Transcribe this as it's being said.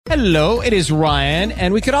Hello, it is Ryan,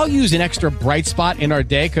 and we could all use an extra bright spot in our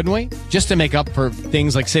day, couldn't we? Just to make up for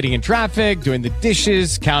things like sitting in traffic, doing the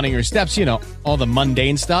dishes, counting your steps, you know, all the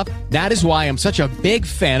mundane stuff. That is why I'm such a big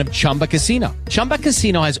fan of Chumba Casino. Chumba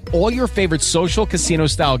Casino has all your favorite social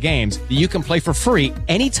casino-style games that you can play for free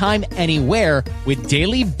anytime, anywhere with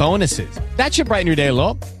daily bonuses. That should brighten your day a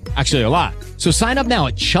little. Actually, a lot. So sign up now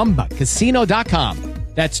at ChumbaCasino.com.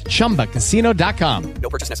 That's ChumbaCasino.com. No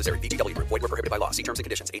purchase necessary. VGW Group. Void where prohibited by law. See terms and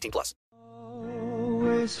conditions. 18+.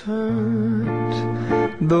 Always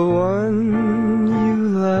hurt the one you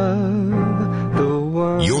love, the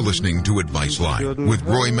one. You're listening to Advice Line with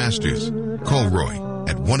Roy Masters. Call Roy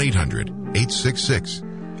at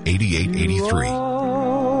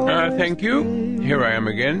 1-800-866-8883. Thank you. Here I am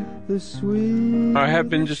again. I have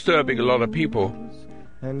been disturbing a lot of people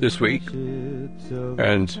this week,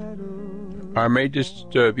 and I may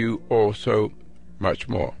disturb you also much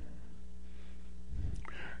more.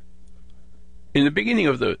 In the beginning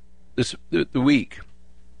of the week,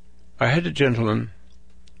 I had a gentleman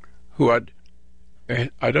who I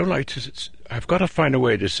don't like to. I've got to find a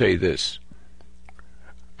way to say this.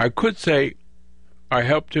 I could say I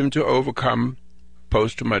helped him to overcome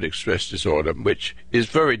post-traumatic stress disorder, which is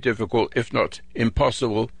very difficult, if not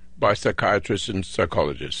impossible, by psychiatrists and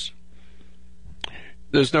psychologists.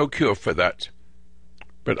 There's no cure for that,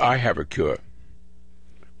 but I have a cure.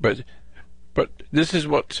 But this is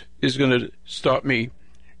what is going to start me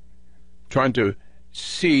trying to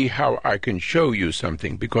see how I can show you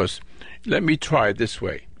something, because let me try it this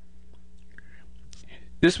way.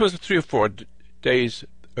 This was 3 or 4 days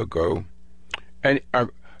ago, and I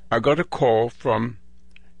got a call from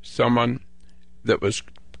someone that was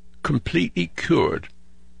completely cured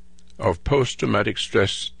of post-traumatic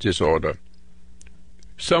stress disorder,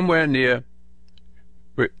 somewhere near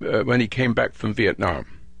when he came back from Vietnam.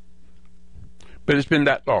 But it's been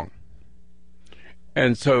that long.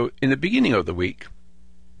 And so in the beginning of the week,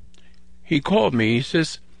 he called me. He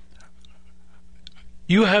says,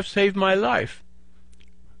 "You have saved my life."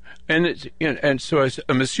 And so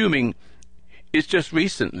I'm assuming it's just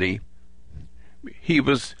recently he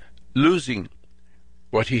was losing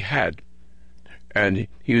what he had, and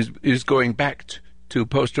he was going back to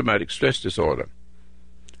post-traumatic stress disorder.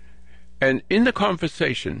 And in the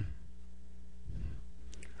conversation,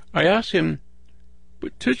 I asked him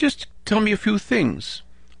to just tell me a few things.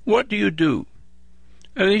 What do you do?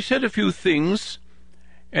 And he said a few things,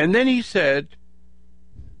 and then he said,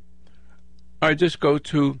 I just go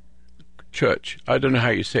to church. I don't know how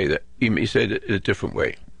you say that. He said it in a different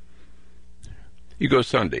way. You go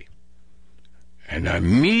Sunday. And I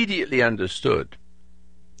immediately understood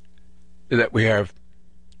that we have,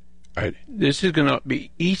 this is going to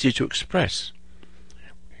be easy to express.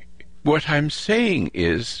 What I'm saying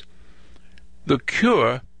is the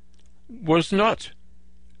cure was not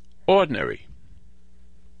ordinary.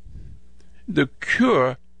 The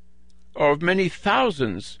cure of many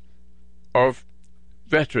thousands of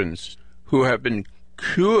veterans who have been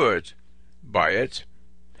cured by it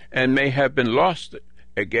and may have been lost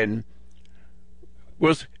again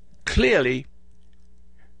was clearly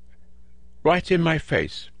right in my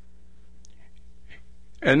face.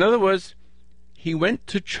 In other words, he went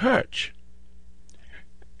to church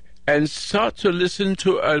and sought to listen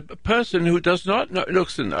to a person who does not know.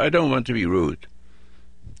 Listen, I don't want to be rude.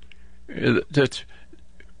 That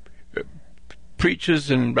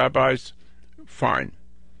preachers and rabbis, fine.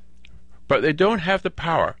 But they don't have the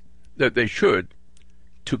power that they should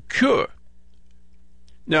to cure.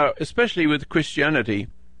 Now, especially with Christianity,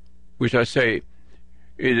 which I say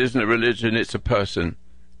it isn't a religion, it's a person.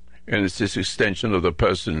 And it's this extension of the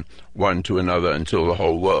person one to another until the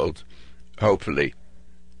whole world, hopefully,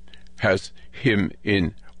 has him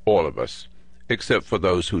in all of us, except for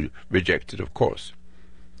those who reject it, of course.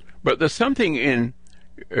 But there's something in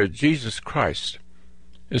Jesus Christ,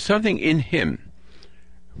 there's something in him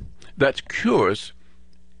that cures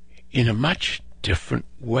in a much different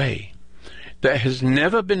way that has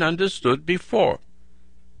never been understood before.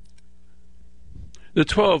 The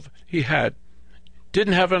 12 he had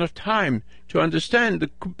didn't have enough time to understand,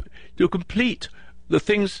 to complete the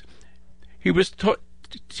things he was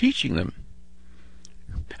teaching them.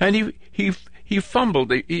 And he fumbled.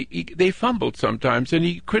 They fumbled sometimes, and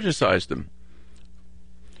he criticized them.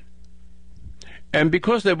 And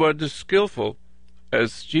because they were as skillful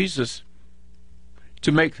as Jesus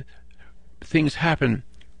to make things happen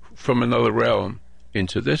from another realm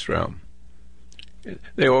into this realm,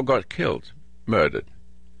 they all got killed, murdered.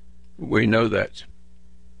 We know that.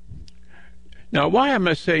 Now, why am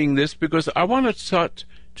I saying this? Because I want to start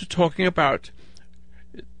to talking about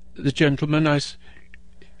the gentleman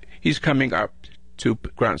He's coming up to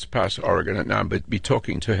Grants Pass, Oregon, and I'll be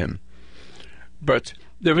talking to him. But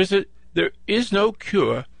there is no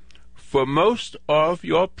cure for most of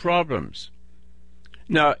your problems.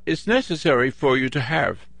 Now, it's necessary for you to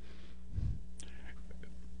have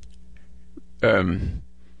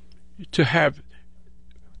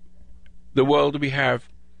the world we have,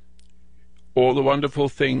 all the wonderful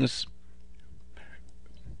things,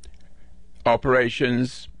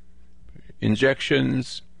 operations,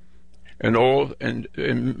 injections, and all, and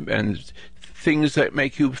things that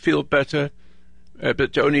make you feel better,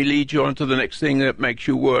 but only lead you on to the next thing that makes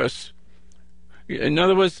you worse. In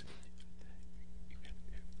other words,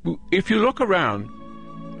 if you look around...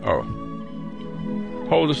 Oh,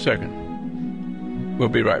 hold a second. We'll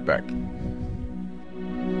be right back.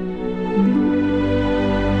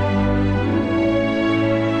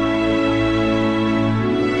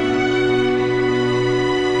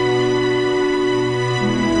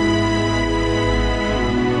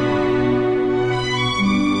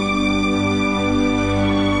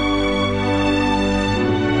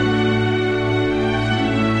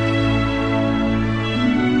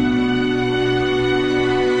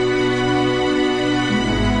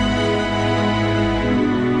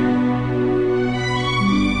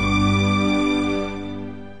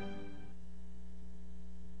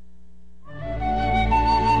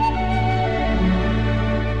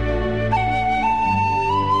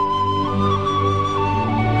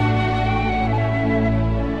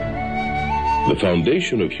 The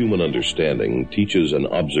foundation of human understanding teaches an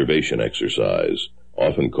observation exercise,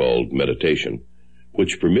 often called meditation,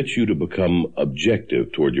 which permits you to become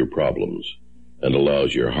objective toward your problems and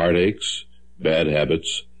allows your heartaches, bad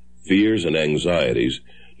habits, fears, and anxieties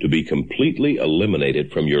to be completely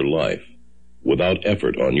eliminated from your life without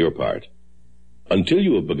effort on your part. Until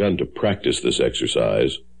you have begun to practice this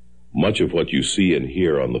exercise, much of what you see and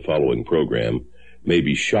hear on the following program may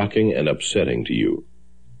be shocking and upsetting to you.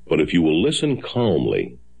 But if you will listen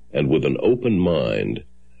calmly and with an open mind,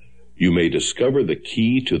 you may discover the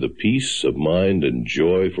key to the peace of mind and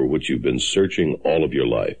joy for which you've been searching all of your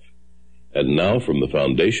life. And now, from the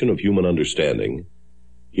foundation of human understanding,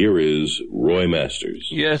 here is Roy Masters.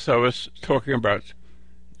 Yes, I was talking about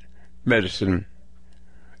medicine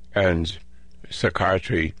and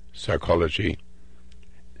psychiatry, psychology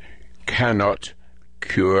cannot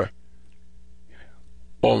cure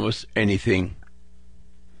almost anything,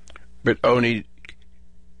 but only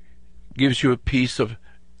gives you a peace of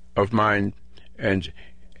mind and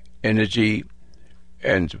energy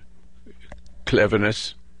and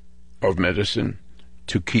cleverness of medicine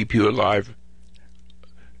to keep you alive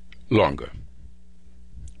longer,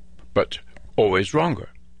 but always wronger.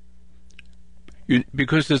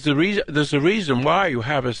 Because there's a reason why you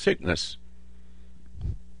have a sickness,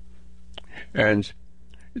 and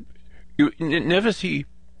you never see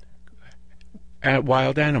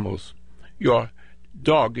wild animals. Your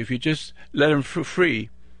dog, if you just let him free,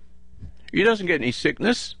 he doesn't get any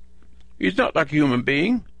sickness. He's not like a human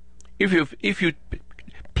being. If you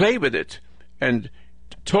play with it and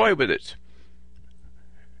toy with it,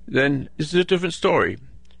 then it's a different story.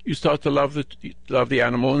 You start to love the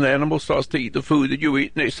animal, and the animal starts to eat the food that you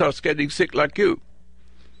eat, and it starts getting sick like you.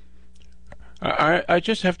 I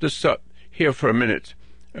just have to stop here for a minute.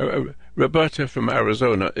 Roberta from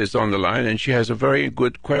Arizona is on the line, and she has a very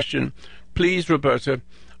good question. Please, Roberta,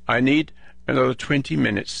 I need another 20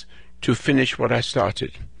 minutes to finish what I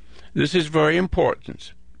started. This is very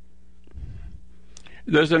important.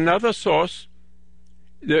 There is another source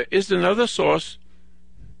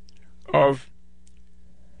of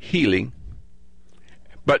healing,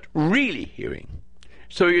 but really healing,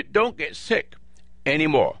 so you don't get sick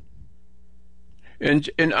anymore. And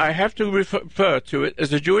I have to refer to it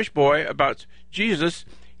as a Jewish boy about Jesus.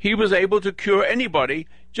 He was able to cure anybody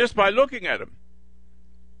just by looking at them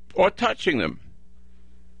or touching them,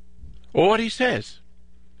 or what he says.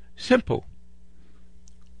 Simple.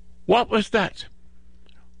 What was that?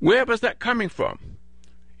 Where was that coming from?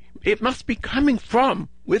 It must be coming from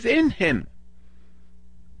within him.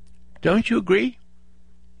 Don't you agree?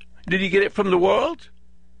 Did he get it from the world?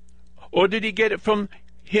 Or did he get it from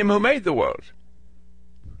him who made the world?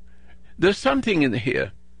 There's something in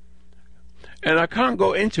here, and I can't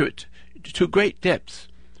go into it to great depths,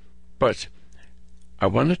 but I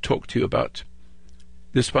want to talk to you about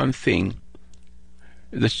this one thing.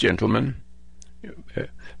 This gentleman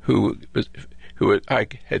who I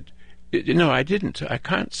had, no, I didn't. I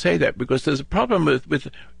can't say that because there's a problem with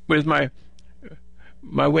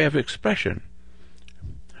my way of expression.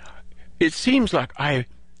 It seems like I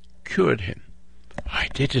cured him. I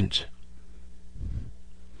didn't.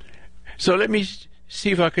 So let me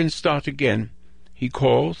see if I can start again. He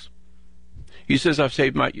calls. He says,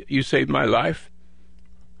 you saved my life.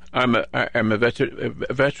 I'm a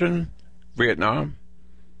veteran, Vietnam,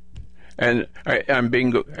 and I'm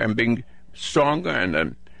being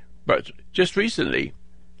stronger. But just recently,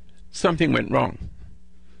 something went wrong.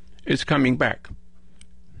 It's coming back.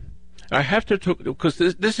 I have to talk, because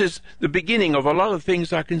this is the beginning of a lot of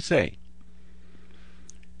things I can say.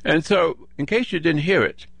 And so, in case you didn't hear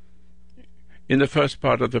it in the first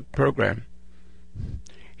part of the program,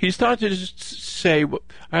 he started to say,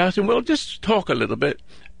 I asked him, well, just talk a little bit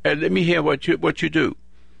and let me hear what you do.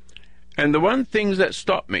 And the one thing that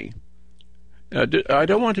stopped me, I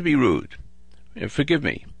don't want to be rude, forgive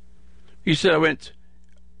me. He said,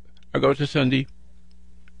 I go to Sunday,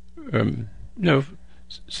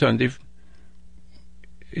 Sunday,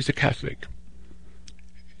 he's a Catholic.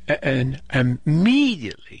 And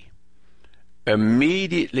immediately,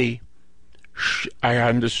 I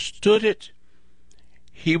understood it.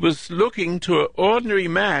 He was looking to an ordinary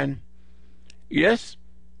man, yes,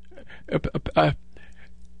 a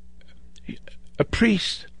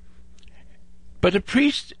priest. But a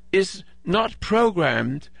priest is not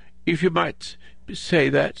programmed, if you might say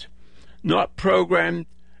that, not programmed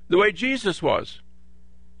the way Jesus was.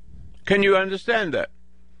 Can you understand that?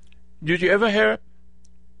 Did you ever hear,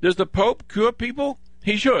 does the Pope cure people?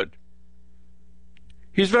 He should.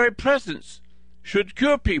 His very presence should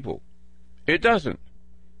cure people. It doesn't.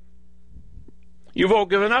 You've all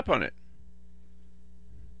given up on it.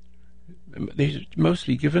 They've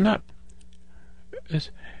mostly given up.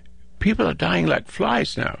 People are dying like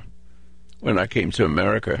flies now. When I came to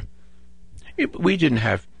America, we didn't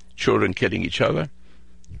have children killing each other.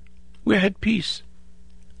 We had peace.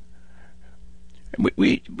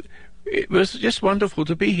 It was just wonderful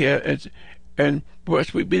to be here, and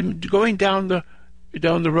we've been going down the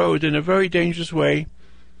road in a very dangerous way.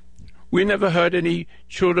 We never heard any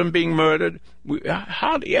children being murdered,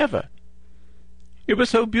 hardly ever. It was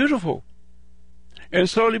so beautiful, and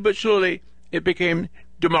slowly but surely it became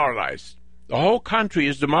demoralized. The whole country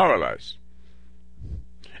is demoralized,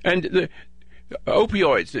 and the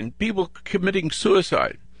opioids and people committing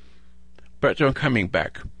suicide, but they're coming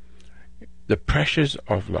back. The pressures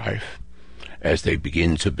of life, as they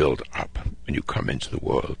begin to build up when you come into the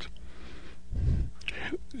world,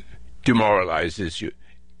 demoralizes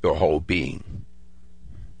your whole being.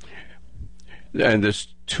 And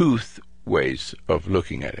there's two ways of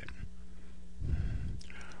looking at it.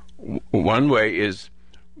 One way is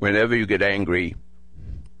whenever you get angry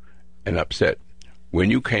and upset,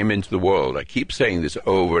 when you came into the world, I keep saying this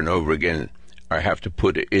over and over again, I have to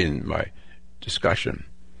put it in my discussion.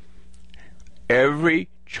 Every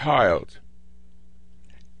child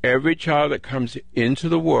that comes into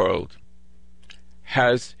the world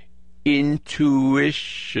has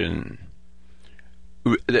intuition.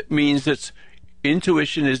 That means that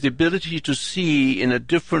intuition is the ability to see in a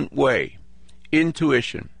different way.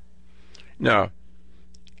 Intuition. Now,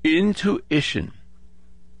 intuition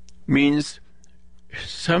means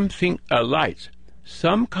something, a light,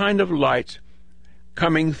 some kind of light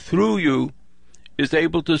coming through you is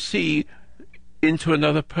able to see into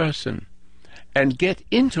another person and get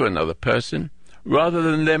into another person rather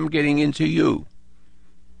than them getting into you.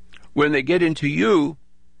 When they get into you,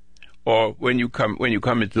 or when you come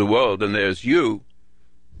into the world and there's you,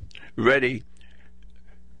 ready,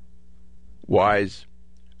 wise,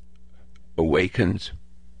 awakened,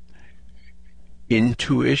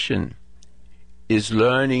 intuition is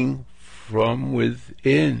learning from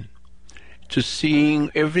within, to seeing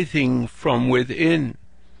everything from within,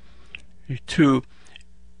 to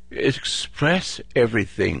express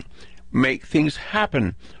everything, make things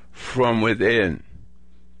happen from within.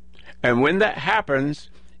 And when that happens,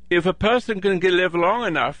 if a person can live long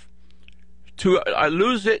enough to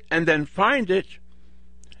lose it and then find it,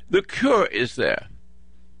 the cure is there.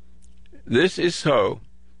 This is so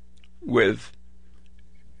with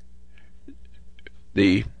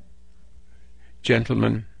the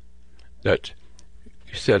gentleman that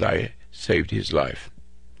said I saved his life.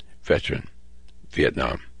 Veteran,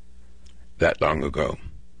 Vietnam, that long ago,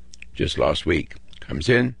 just last week, comes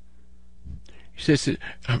in. He says,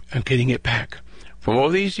 I'm getting it back from all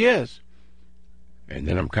these years. And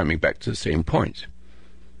then I'm coming back to the same point.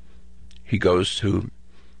 He goes to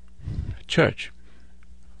church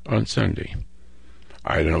on Sunday.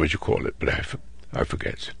 I don't know what you call it, but I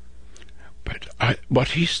forget. But what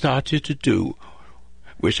he started to do,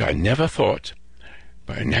 which I never thought,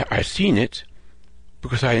 but I've seen it,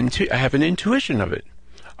 because I have an intuition of it.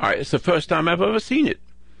 It's the first time I've ever seen it.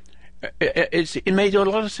 It made a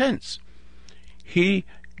lot of sense. He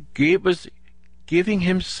giving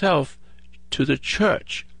himself to the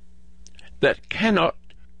church that cannot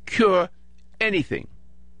cure anything.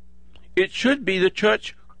 It should be the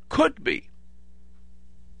church could be.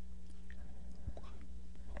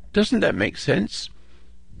 Doesn't that make sense?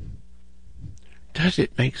 Does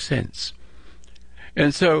it make sense?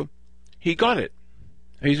 And so he got it.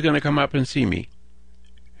 He's going to come up and see me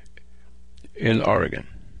in Oregon,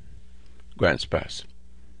 Grants Pass.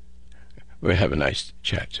 We'll have a nice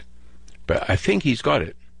chat. But I think he's got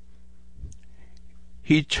it.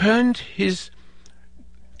 He turned his...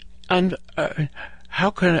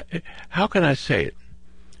 how can I say it?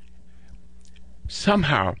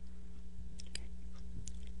 Somehow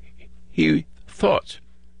he thought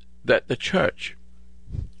that the church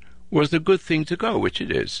was the good thing to go, which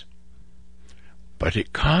it is. But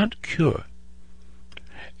it can't cure.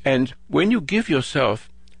 And when you give yourself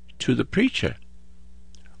to the preacher,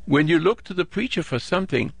 when you look to the preacher for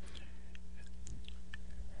something,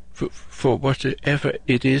 for whatever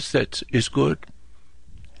it is that is good,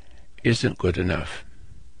 isn't good enough.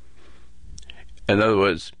 In other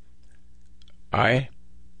words, I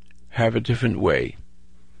have a different way.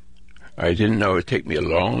 I didn't know it would take me a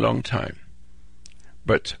long, long time.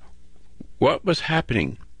 But what was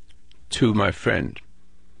happening to my friend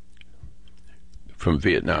from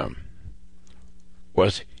Vietnam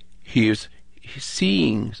was he was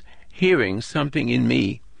hearing something in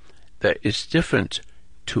me that is different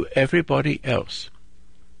to everybody else.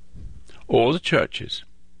 All the churches,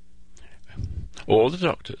 all the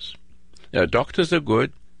doctors. Now, doctors are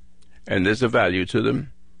good, and there's a value to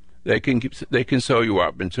them. They can sew you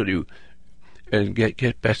up until you and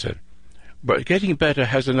get better. But getting better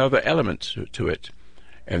has another element to it,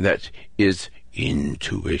 and that is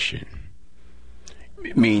intuition.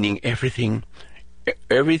 Meaning everything,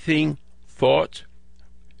 thought,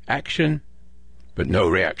 action, but no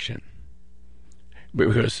reaction.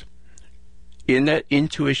 Because in that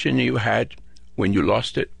intuition you had when you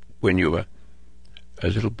lost it, when you were a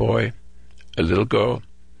little boy, a little girl,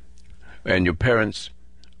 and your parents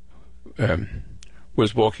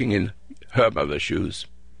was walking in her mother's shoes,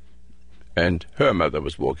 and her mother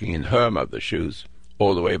was walking in her mother's shoes,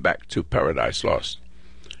 all the way back to Paradise Lost.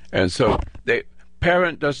 And so the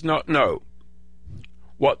parent does not know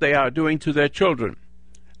what they are doing to their children.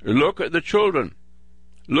 Look at the children.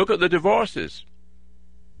 Look at the divorces.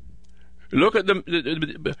 Look at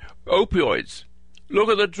the opioids. Look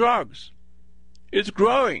at the drugs. It's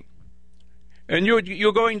growing. And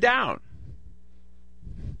you're going down.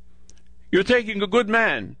 You're taking a good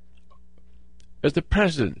man as the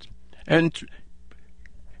president and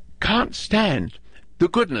can't stand the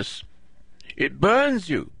goodness. It burns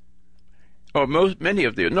you. Or many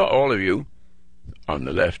of you, not all of you, on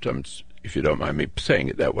the left, if you don't mind me saying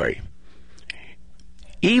it that way.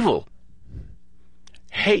 Evil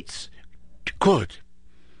hates good.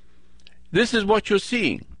 This is what you're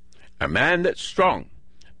seeing. A man that's strong.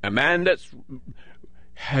 A man that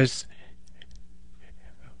has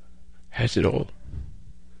it all.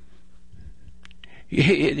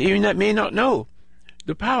 He may not know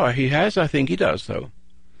the power he has. I think he does, though.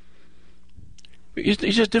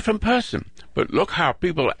 He's a different person. But look how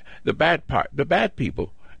people, the bad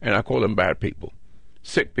people, and I call them bad people,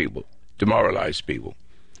 sick people, demoralized people.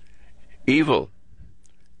 Evil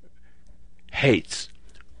hates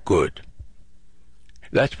good.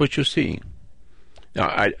 That's what you're seeing. Now,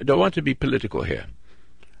 I don't want to be political here,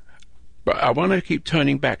 but I want to keep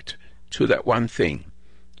turning back to that one thing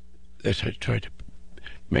that I try to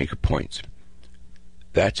make a point.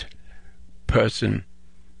 That person,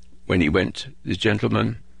 when he went, the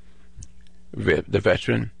gentleman, the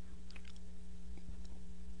veteran,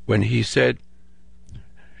 when he said,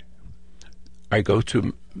 I go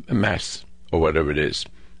to Mass, or whatever it is,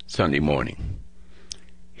 Sunday morning,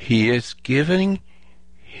 he is giving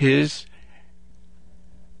his,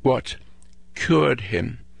 what cured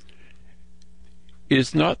him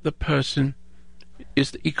is not the person,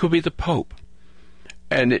 it could be the Pope.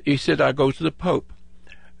 And he said, I go to the Pope.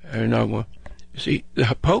 And well, see,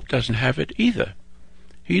 the Pope doesn't have it either.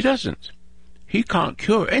 He doesn't. He can't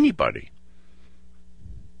cure anybody.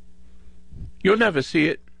 You'll never see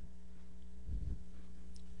it.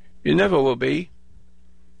 It never will be.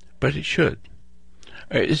 But it should.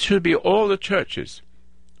 It should be all the churches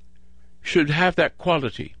should have that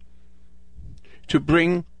quality to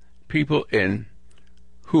bring people in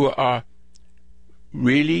who are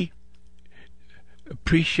really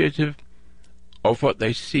appreciative of what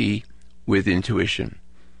they see with intuition.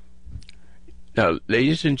 Now,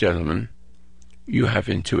 ladies and gentlemen, you have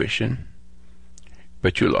intuition,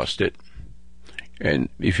 but you lost it. And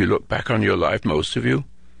if you look back on your life, most of you,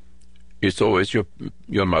 It's always your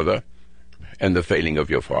mother and the failing of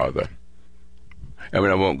your father. I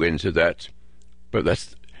mean, I won't go into that, but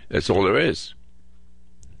that's all there is.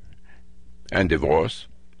 And divorce.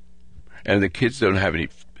 And the kids don't have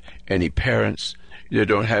any parents. They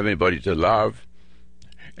don't have anybody to love.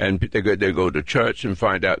 And they go to church and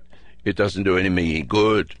find out it doesn't do any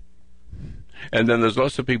good. And then there's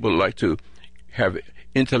lots of people who like to have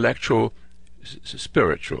intellectual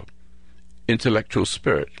spirit,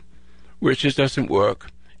 which just doesn't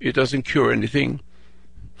work. It doesn't cure anything.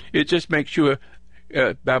 It just makes you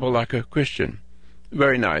babble like a Christian.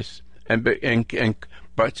 Very nice.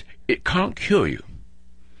 But it can't cure you.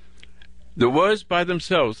 The words by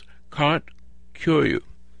themselves can't cure you.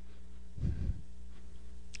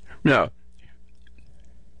 Now,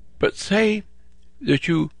 but say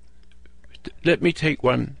that let me take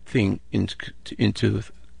one thing into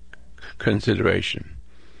consideration.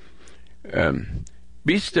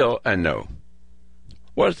 Be still and know.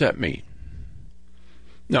 What does that mean?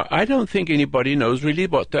 Now, I don't think anybody knows really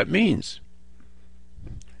what that means.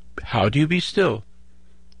 How do you be still?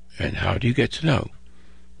 And how do you get to know?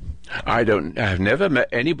 I have never met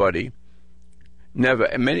anybody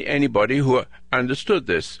who understood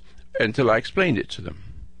this until I explained it to them.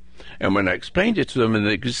 And when I explained it to them, and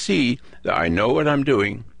they could see that I know what I'm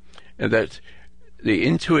doing, and that the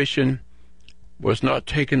intuition was not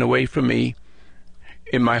taken away from me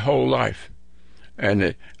in my whole life.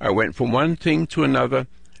 And I went from one thing to another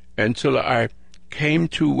until I came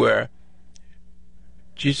to where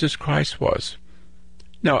Jesus Christ was.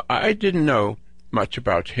 Now, I didn't know much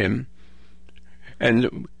about him,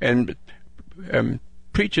 and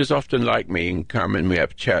preachers often like me and come and we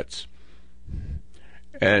have chats.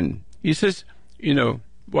 And he says,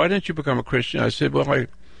 why don't you become a Christian? I said, well, I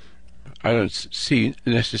don't see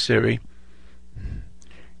necessary.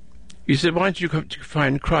 He said, why don't you come to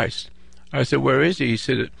find Christ? I said, where is he? He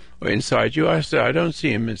said, inside you. I said, I don't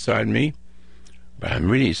see him inside me. But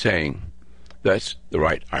I'm really saying that's the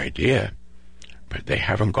right idea, but they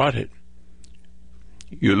haven't got it.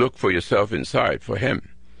 You look for yourself inside for him.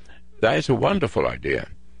 That is a wonderful idea.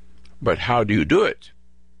 But how do you do it?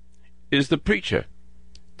 Is the preacher.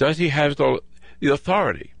 Does he have the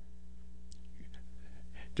authority?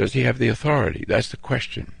 Does he have the authority? That's the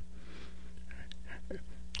question.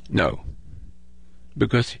 No.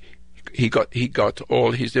 Because he got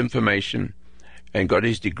all his information and got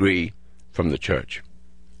his degree from the church.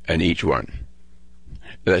 And each one.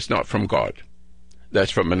 That's not from God.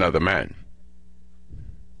 That's from another man.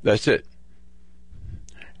 That's it.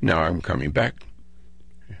 Now I'm coming back.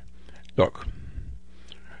 Look.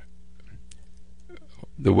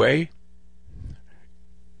 The way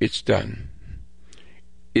it's done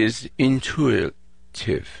is intuitive.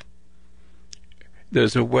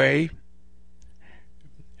 There's a way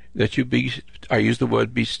that I use the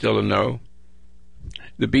word be still and know.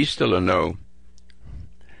 The be still and know,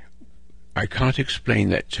 I can't explain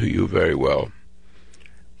that to you very well.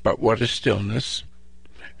 But what is stillness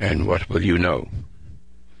and what will you know?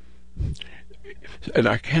 And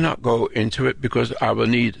I cannot go into it because I will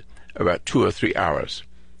need about 2 or 3 hours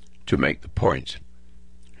to make the point.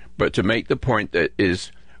 But to make the point that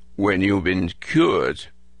is when you've been cured,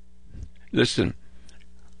 listen,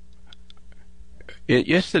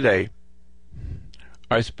 yesterday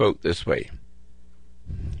I spoke this way.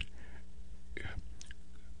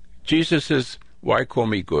 Jesus says, why call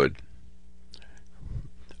me good?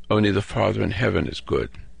 Only the Father in heaven is good.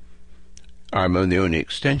 I'm the only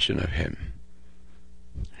extension of him.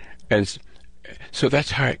 And so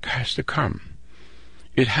that's how it has to come.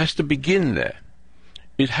 It has to begin there.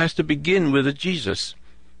 It has to begin with a Jesus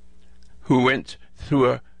who went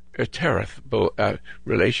through a terrible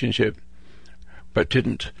relationship, but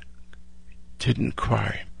didn't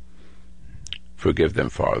cry. Forgive them,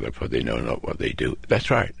 Father, for they know not what they do.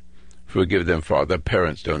 That's right. Forgive them, Father.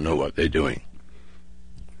 Parents don't know what they're doing.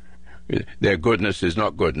 Their goodness is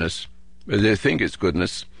not goodness. They think it's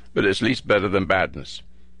goodness, but it's at least better than badness.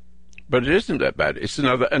 But it isn't that bad. It's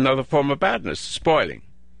another form of badness, spoiling.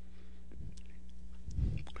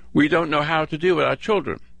 We don't know how to deal with our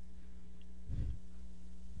children.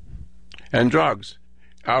 And drugs,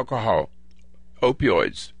 alcohol,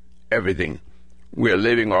 opioids, everything. We're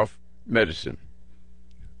living off medicine.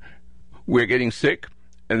 We're getting sick,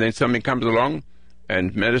 and then something comes along,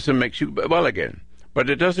 and medicine makes you well again. But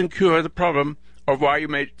it doesn't cure the problem of why you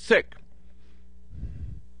made sick.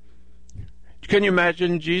 Can you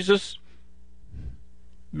imagine Jesus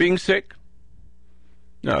being sick?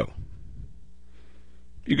 No.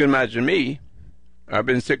 You can imagine me. I've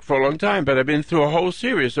been sick for a long time, but I've been through a whole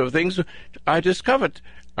series of things. I discovered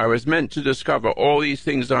I was meant to discover all these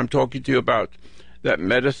things that I'm talking to you about, that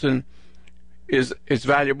medicine is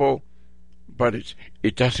valuable, but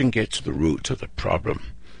it doesn't get to the root of the problem.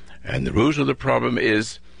 And the root of the problem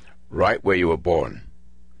is right where you were born.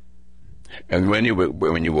 And when you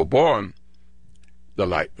were born, the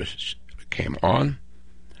light came on,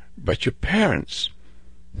 but your parents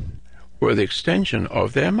were the extension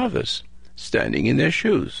of their mothers, standing in their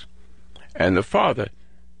shoes. And the father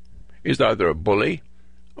is either a bully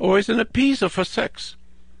or is an appeaser for sex.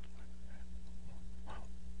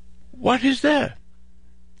 What is there?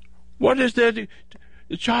 What is there? The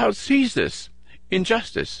child sees this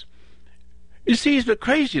injustice. He sees the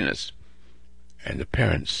craziness. And the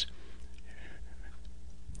parents,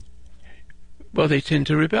 well, they tend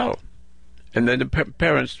to rebel. And then the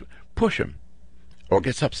parents push them or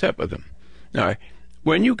gets upset with them. Now,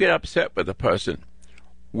 when you get upset with a person,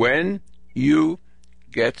 when you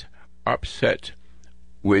get upset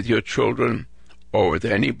with your children or with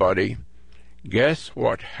anybody, guess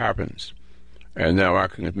what happens? And now I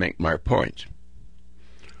can make my point.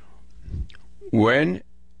 Let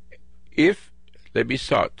me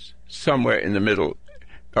start somewhere in the middle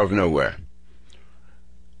of nowhere.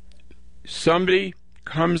 Somebody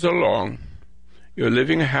comes along, you're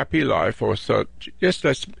living a happy life, or so. Yes,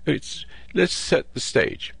 let's set the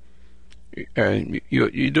stage. And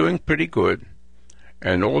you're doing pretty good,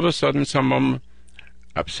 and all of a sudden someone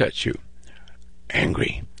upsets you,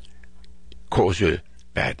 angry, calls you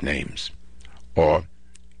bad names, or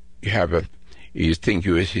you think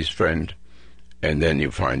you is his friend, and then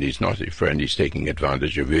you find he's not your friend, he's taking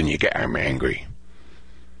advantage of you, and you get angry.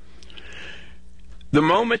 The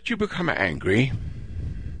moment you become angry,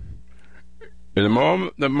 the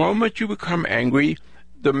moment you become angry,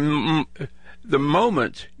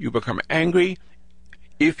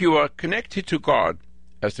 if you are connected to God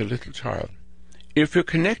as a little child,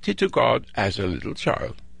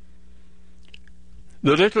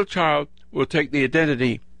 the little child will take the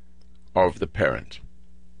identity of the parent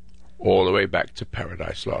all the way back to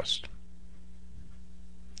Paradise Lost.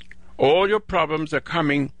 All your problems are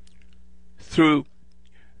coming through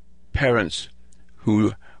parents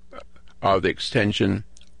who are the extension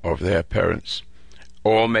of their parents,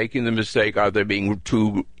 all making the mistake either being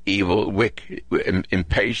too evil, wicked,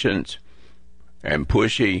 impatient, and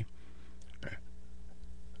pushy,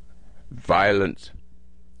 violent,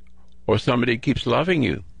 or somebody keeps loving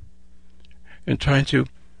you and trying to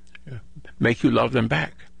make you love them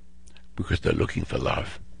back because they're looking for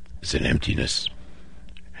love. It's an emptiness.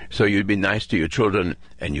 So you'd be nice to your children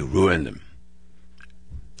and you ruin them.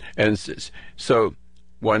 And so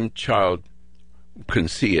one child can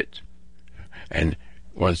see it and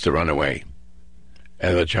wants to run away.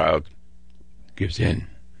 And the child gives in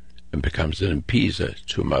and becomes an appeaser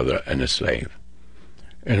to a mother and a slave.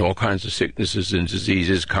 And all kinds of sicknesses and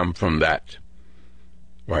diseases come from that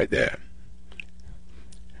right there.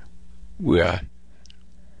 Do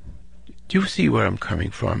you see where I'm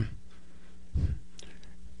coming from?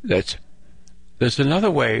 There's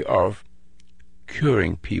another way of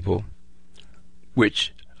curing people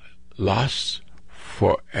which lasts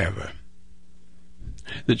forever.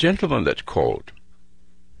 The gentleman that called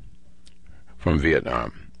from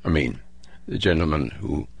Vietnam, the gentleman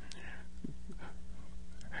who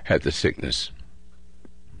had the sickness,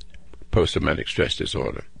 post-traumatic stress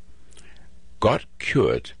disorder, got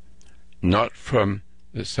cured not from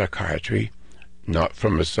the psychiatry, not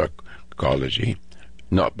from a psychology,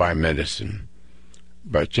 not by medicine,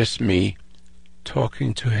 but just me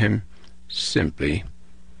talking to him simply,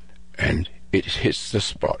 and it hits the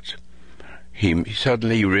spot. He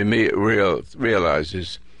suddenly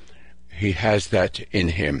realizes he has that in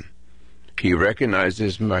him. He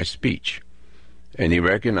recognizes my speech, and he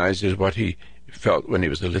recognizes what he felt when he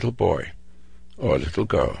was a little boy or a little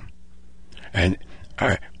girl. And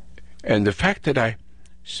the fact that I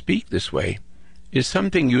speak this way is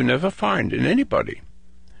something you never find in anybody.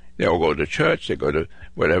 They all go to church, they go to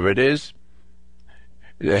whatever it is.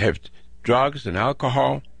 They have drugs and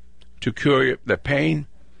alcohol to cure their pain.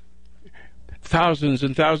 Thousands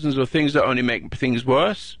and thousands of things that only make things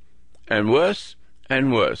worse and worse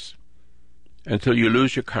and worse until you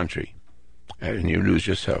lose your country and you lose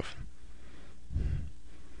yourself.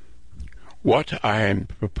 What I am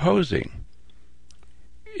proposing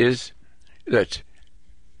is that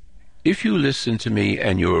if you listen to me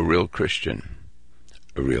and you're a real Christian,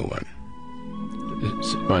 a real one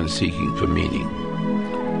seeking for meaning,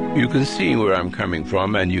 you can see where I'm coming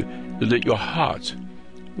from, and that your heart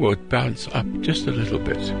will bounce up just a little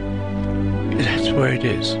bit. That's where it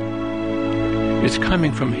is. It's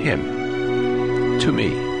coming from Him to me.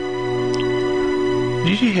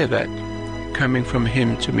 Did you hear that? Coming from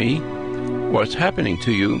him to me? What's happening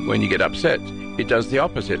to you when you get upset? It does the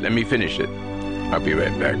opposite. Let me finish it. I'll be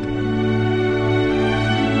right back.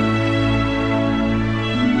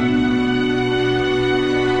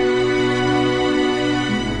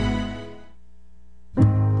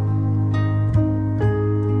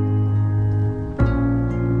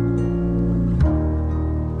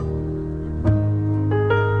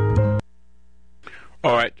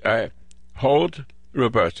 All right, hold,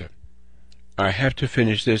 Roberta. I have to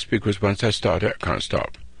finish this because once I start it, I can't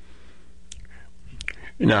stop.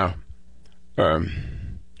 Now,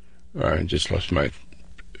 I just lost my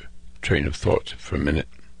train of thought for a minute.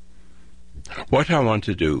 What I want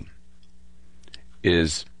to do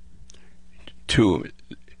is to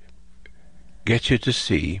get you to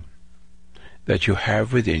see that you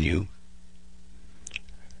have within you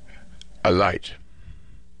a light.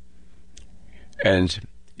 And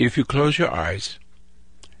if you close your eyes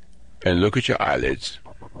and look at your eyelids,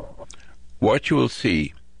 what you will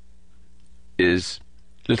see is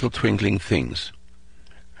little twinkling things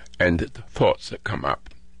and thoughts that come up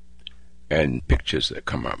and pictures that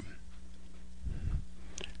come up.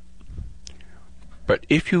 But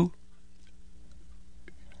if you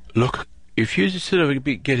look, if you sort of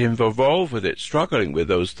get involved with it, struggling with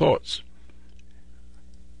those thoughts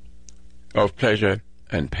of pleasure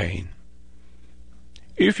and pain,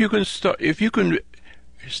 if you can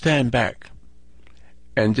stand back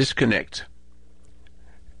and disconnect,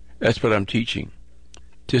 that's what I'm teaching.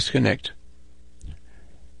 Disconnect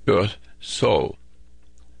your soul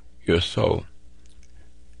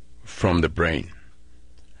from the brain.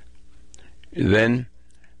 Then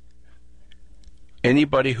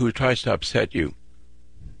anybody who tries to upset you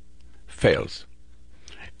fails.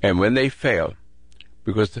 And when they fail,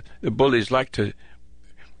 because the bullies like to,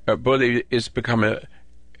 a bully is become an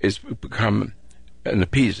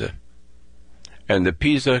appeaser. And the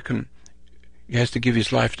appeaser he has to give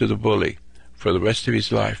his life to the bully for the rest of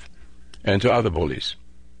his life, and to other bullies.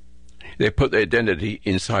 They put their identity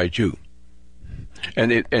inside you,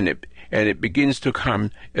 and it begins to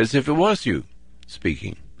come as if it was you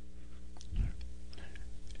speaking.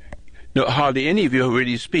 No, hardly any of you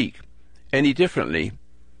really speak any differently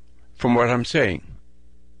from what I'm saying.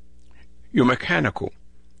 You're mechanical.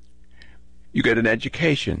 You get an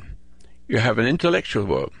education. You have an intellectual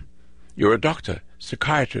world. You're a doctor,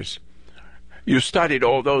 psychiatrist. You studied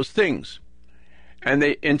all those things. And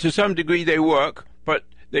to some degree they work, but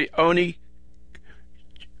they only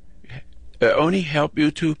help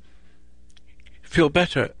you to feel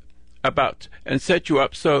better about and set you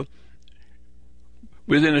up so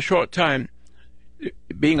within a short time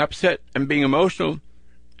being upset and being emotional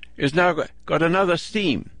is now got another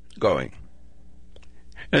steam going.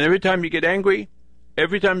 And every time you get angry,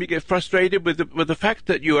 every time you get frustrated with the fact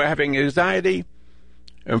that you are having anxiety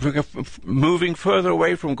and moving further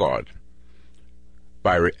away from God,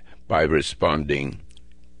 by responding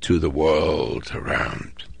to the world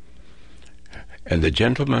around. And the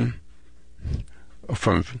gentleman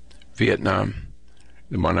from Vietnam,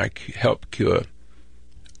 the one I helped cure,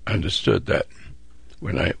 understood that.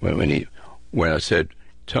 When I said,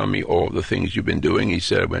 "Tell me all the things you've been doing," he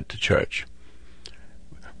said, "I went to church."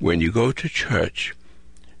 When you go to church,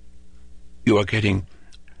 you are getting,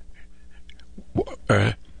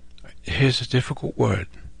 here's a difficult word,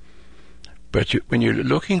 but when you're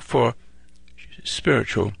looking for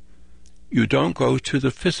spiritual, you don't go to the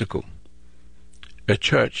physical. A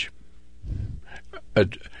church, a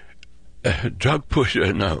drug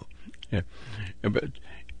pusher, no. Yeah. But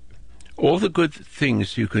all the good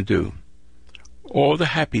things you can do, all the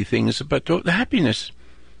happy things, but the happiness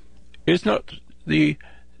is not the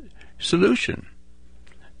solution.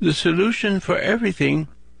 The solution for everything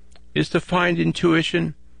is to find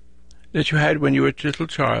intuition that you had when you were a little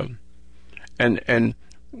child. And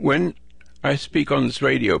when I speak on this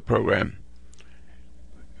radio program,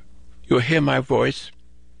 you'll hear my voice,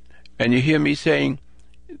 and you hear me saying,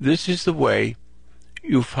 this is the way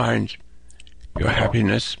you find your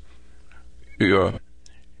happiness,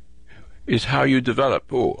 is how you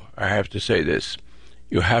develop. Oh, I have to say this.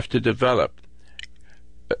 You have to develop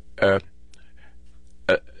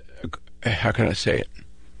how can I say it?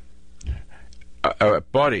 A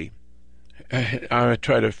body.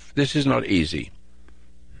 This is not easy.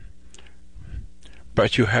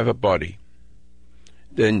 But you have a body.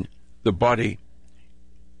 Then the body,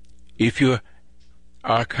 if you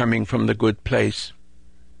are coming from the good place,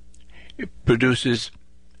 it produces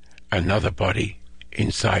another body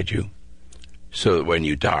inside you, so that when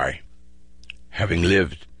you die, having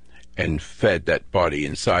lived and fed that body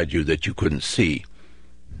inside you that you couldn't see,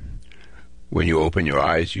 When you open your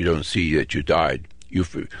eyes, you don't see that you died. You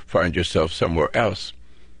find yourself somewhere else.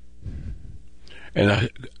 And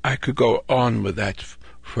I could go on with that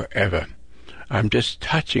forever. I'm just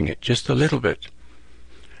touching it just a little bit.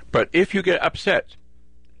 But if you get upset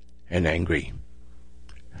and angry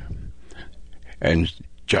and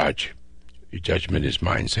judge, your judgment is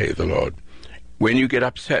mine, saith the Lord. When you get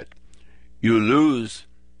upset, you lose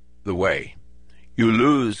the way. You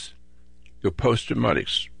lose your post-traumatic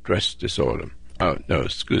stress disorder. Oh, no,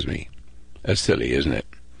 excuse me. That's silly, isn't it?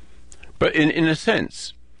 But in a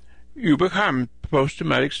sense, you become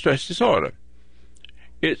post-traumatic stress disorder.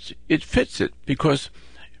 It fits it, because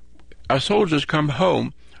our soldiers come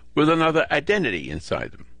home with another identity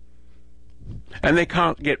inside them. And they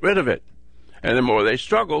can't get rid of it. And the more they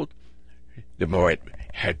struggled, the more it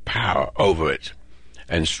had power over it.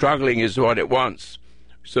 And struggling is what it wants.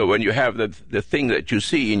 So when you have the thing that you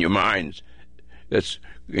see in your mind, that's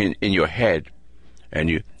in your head,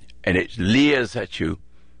 and it leers at you,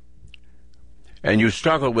 and you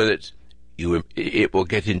struggle with it, it will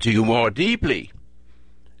get into you more deeply.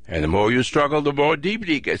 And the more you struggle, the more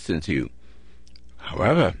deeply it gets into you.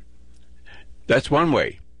 However, that's one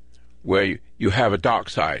way where you have a dark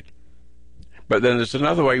side. But then there's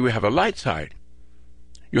another way, we have a light side.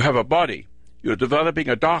 You have a body. You're developing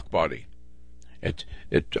a dark body. I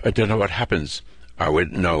don't know what happens. I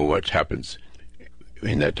wouldn't know what happens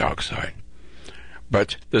in that dark side.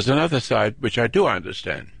 But there's another side which I do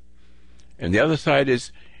understand. And the other side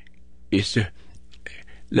is to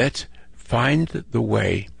let's find the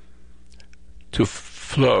way to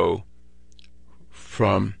flow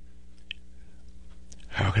from,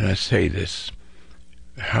 how can I say this?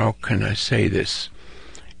 I can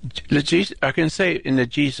say it in the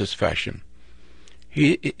Jesus fashion.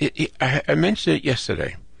 I mentioned it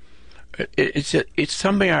yesterday. It's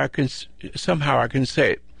something I can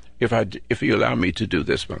say it if you allow me to do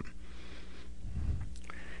this one.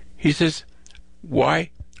 He says,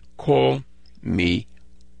 "Why call me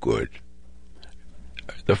good?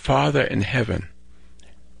 The Father in heaven,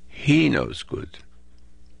 He knows good."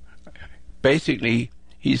 Basically,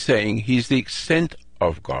 he's saying he's the extent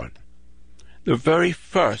of God, the very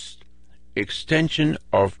first extension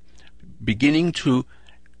of beginning to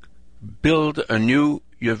build a new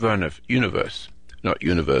universe, not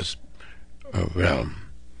universe, realm,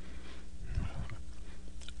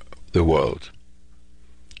 the world.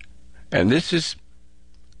 And this is,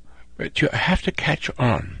 but you have to catch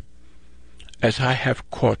on, as I have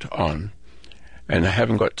caught on, and I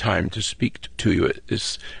haven't got time to speak to you.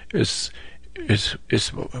 Is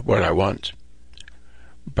what I want.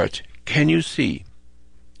 But can you see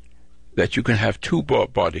that you can have two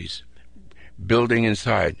bodies building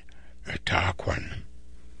inside a dark one?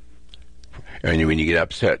 And when you get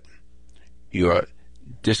upset, you are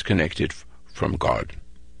disconnected from God.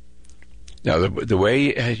 Now, the way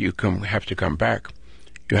you have to come back,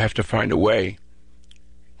 you have to find a way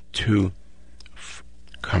to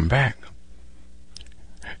come back.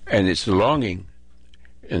 And it's longing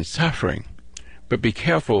and suffering. But be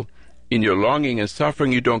careful, in your longing and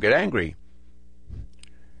suffering, you don't get angry.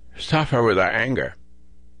 Suffer without anger.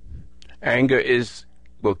 Anger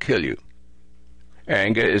will kill you.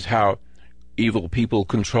 Anger is how evil people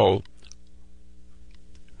control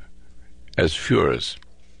as Führers,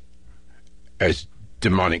 as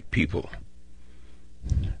demonic people.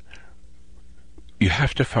 You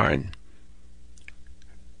have to find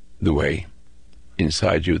the way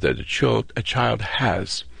inside you that a child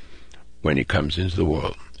has when he comes into the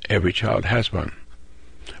world. Every child has one.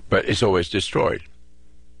 But it's always destroyed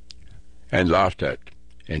and laughed at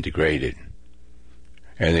and degraded.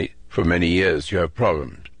 And for many years you have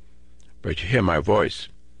problems. But you hear my voice.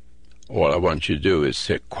 All I want you to do is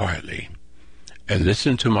sit quietly and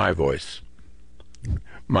listen to my voice.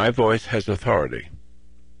 My voice has authority.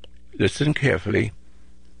 Listen carefully.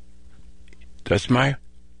 Does my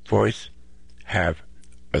voice have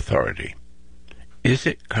authority? Is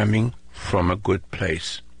it coming from a good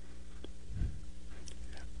place?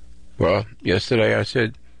 Well, yesterday I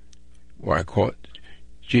said,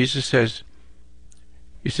 Jesus says,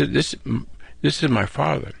 he said, this is my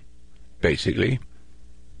Father, basically.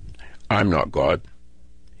 I'm not God.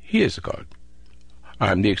 He is God.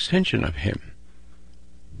 I'm the extension of Him.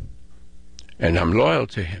 And I'm loyal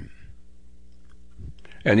to Him.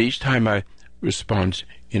 And each time I respond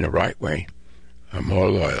in a right way, I'm more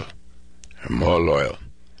loyal. I'm more loyal.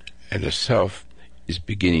 And the self is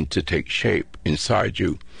beginning to take shape inside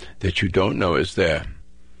you that you don't know is there.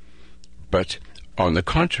 But on the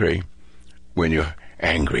contrary, when you're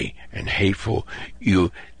angry and hateful,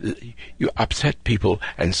 you upset people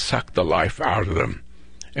and suck the life out of them.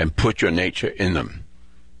 and put your nature in them.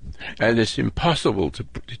 And it's impossible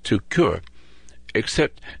to cure,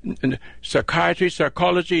 except psychiatry,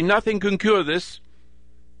 psychology. Nothing can cure this.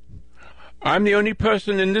 I'm the only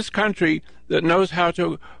person in this country that knows how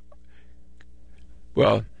to...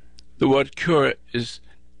 Well, the word cure is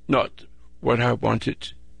not what I want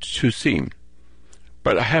it to seem,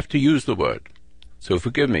 but I have to use the word, so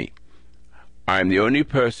forgive me. I'm the only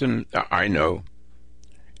person that I know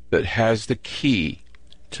that has the key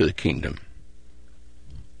to the kingdom.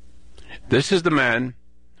 This is the man.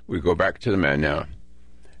 We go back to the man now,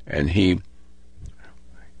 and he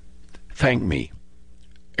thanked me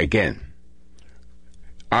again.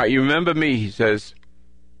 You remember me, he says.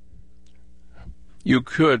 You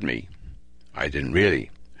cured me. I didn't really.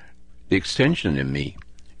 The extension in me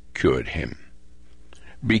cured him.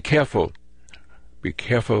 Be careful. Be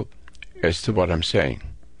careful as to what I'm saying.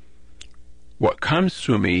 What comes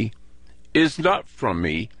through me is not from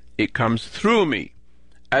me. It comes through me,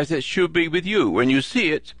 as it should be with you. When you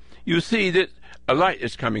see it, you see that a light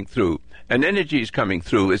is coming through, an energy is coming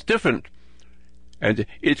through. It's different, and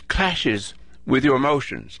it clashes with your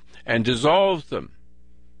emotions and dissolves them.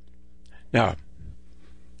 Now,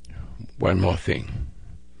 one more thing.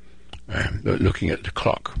 I'm looking at the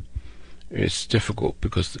clock. It's difficult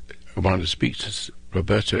because I want to speak to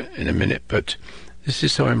Roberta in a minute, but this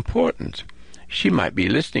is so important. She might be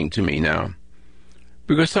listening to me now,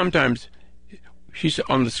 because sometimes she's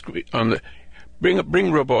on the screen.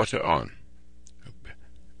 Bring Roberta on.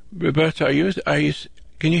 Roberta, are you?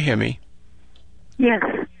 Can you hear me? Yes.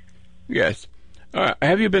 Yes.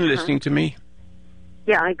 Have you been listening to me?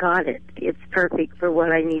 Yeah, I got it. It's perfect for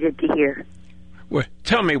what I needed to hear. Well,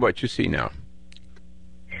 tell me what you see now.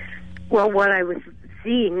 Well, what I was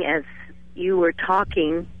seeing as you were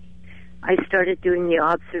talking, I started doing the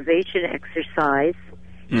observation exercise.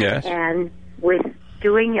 Yes. And with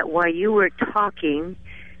doing it while you were talking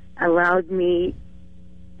allowed me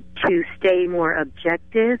to stay more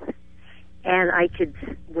objective, and I could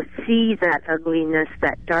see that ugliness,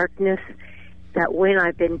 that darkness, that when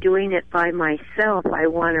I've been doing it by myself, I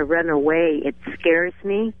want to run away. It scares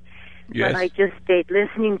me. Yes. But I just stayed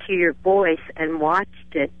listening to your voice and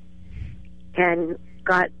watched it and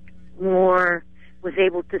got more, was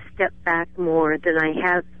able to step back more than I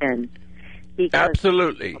have been.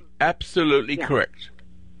 Absolutely. Absolutely yeah. Correct.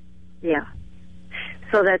 Yeah.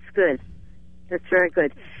 So that's good. That's very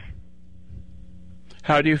good.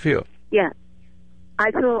 How do you feel? Yeah.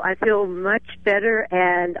 I feel much better,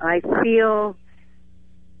 and I feel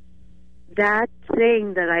that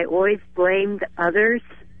thing that I always blamed others,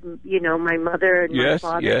 my mother and my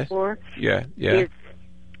father for, is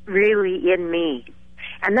really in me.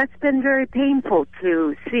 And that's been very painful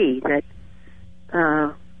to see that,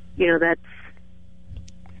 that's...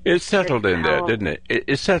 It settled in there, didn't it?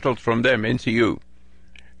 It settled from them into you.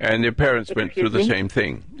 And their parents went through the same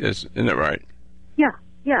thing. Isn't it right?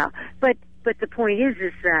 Yeah. But the point is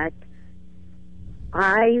that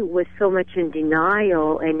I was so much in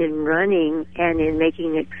denial and in running and in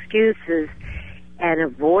making excuses and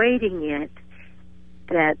avoiding it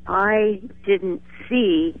that I didn't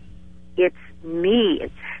see it's me.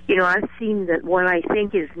 I've seen that what I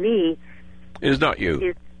think is me is not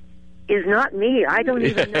you. Is not me. I don't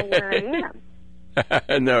even know where I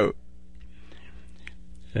am. No.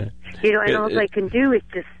 And all I can do is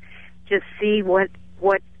just see what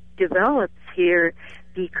develops here,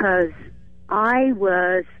 because I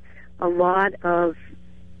was a lot of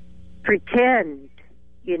pretend,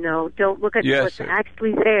 don't look at what's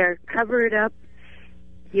actually there, cover it up,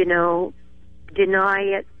 deny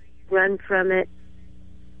it, run from it,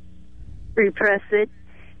 repress it,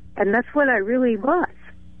 and that's what I really was.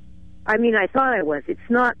 I mean, I thought I was. It's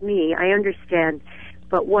not me, I understand,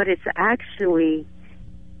 but what is actually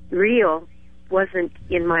real wasn't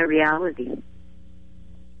in my reality.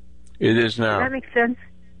 It is now. Does that make sense?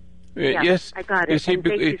 Yeah, yes, I got it. Thank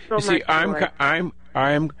you so much.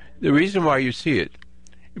 I'm the reason why you see it,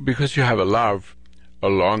 because you have a love, a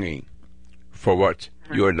longing for what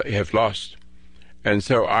you have lost, and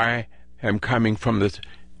so I am coming from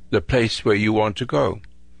the place where you want to go,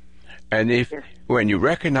 and when you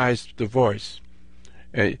recognize the voice,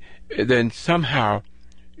 then somehow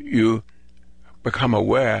you become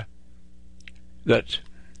aware that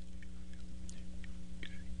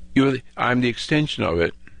I'm the extension of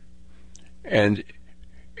it, and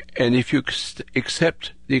if you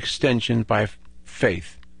accept the extension by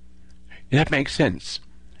faith, that makes sense.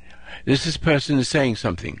 This person is saying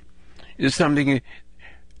something. It's something.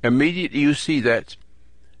 Immediately you see that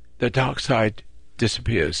the dark side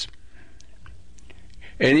disappears.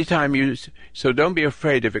 Anytime so don't be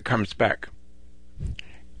afraid if it comes back.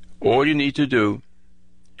 All you need to do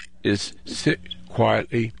is sit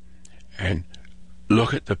quietly and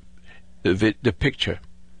look at the picture.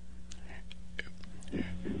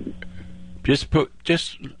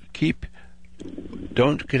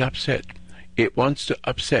 Don't get upset. It wants to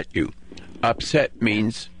upset you. Upset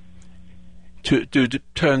means to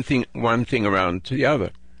turn one thing around to the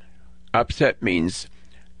other. Upset means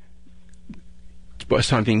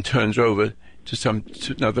something turns over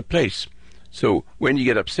to another place. So when you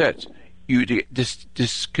get upset, you get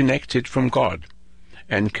disconnected from God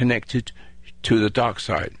and connected to the dark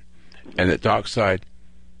side. And the dark side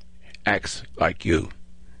acts like you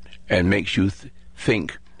and makes you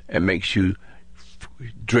think and makes you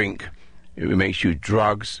drink. It makes you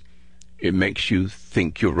drugs. It makes you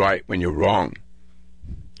think you're right when you're wrong.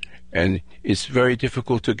 And it's very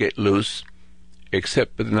difficult to get loose,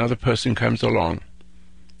 except that another person comes along.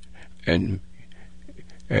 And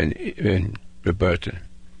Roberta,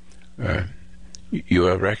 you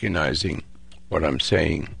are recognizing what I'm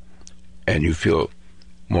saying, and you feel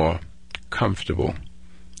more comfortable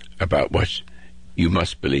about what you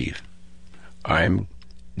must believe. I'm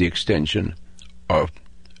the extension of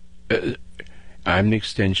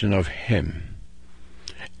Him,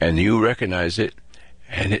 and you recognize it.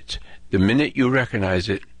 And the minute you recognize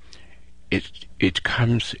it, it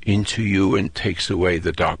comes into you and takes away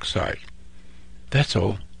the dark side. That's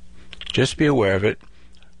all. Just be aware of it.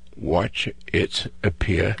 Watch it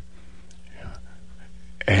appear.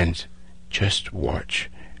 And just watch.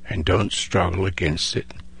 And don't struggle against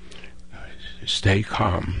it. Stay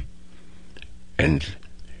calm. And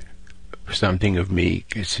something of me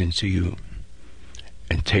gets into you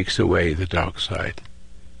and takes away the dark side.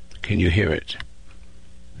 Can you hear it?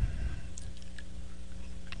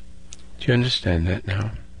 Do you understand that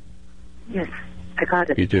now? Yes, I got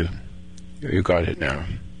it. You do. You got it now.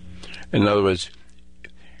 In other words,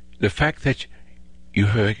 the fact that you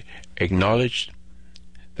have acknowledged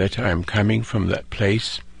that I'm coming from that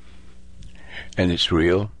place and it's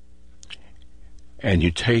real, and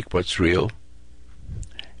you take what's real,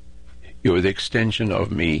 you're the extension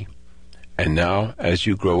of me, and now as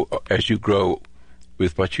you grow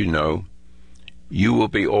with what you know, you will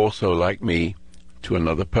be also like me to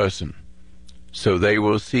another person. So they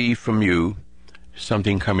will see from you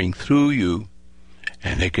something coming through you,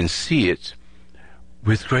 and they can see it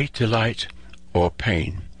with great delight or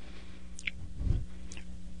pain.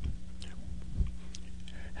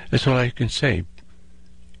 That's all I can say.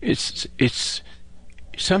 It's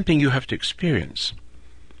something you have to experience,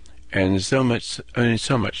 and only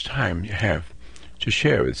so much time you have to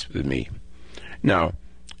share with me. Now,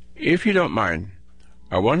 if you don't mind,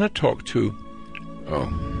 I want to talk to...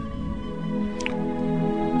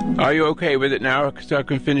 Are you okay with it now? So I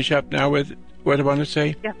can finish up now with what I want to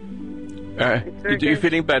say? Yeah. Are you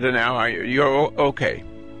feeling better now? You're okay?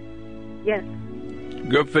 Yes.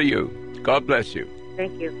 Good for you. God bless you.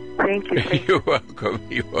 Thank you. Thank you. You're welcome.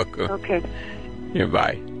 You're welcome. Okay. Yeah,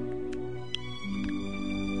 bye.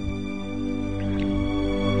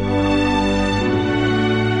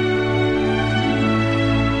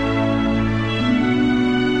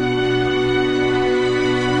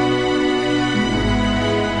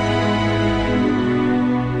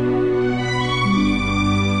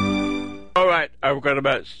 I've got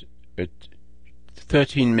about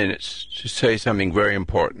 13 minutes to say something very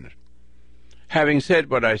important. Having said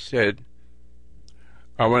what I said,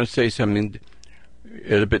 I want to say something a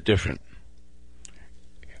little bit different.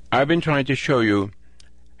 I've been trying to show you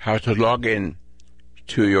how to log in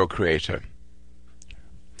to your Creator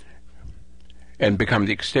and become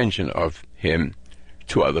the extension of Him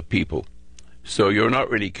to other people. So you're not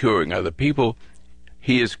really curing other people.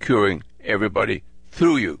 He is curing everybody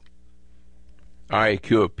through you. I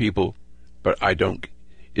cure people, but I don't.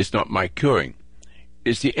 It's not my curing.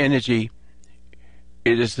 It's the energy.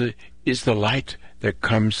 It's the light that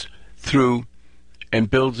comes through and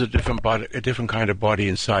builds a different body, a different kind of body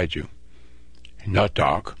inside you. Not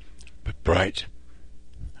dark, but bright.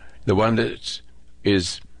 The one that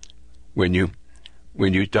is when you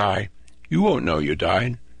die, you won't know you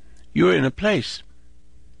died. You're in a place.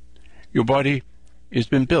 Your body has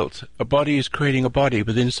been built. A body is creating a body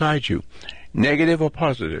within inside you. Negative or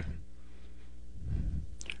positive.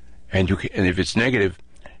 And if it's negative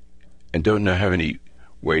and don't have any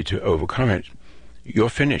way to overcome it, you're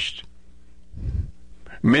finished.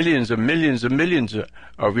 Millions and millions and millions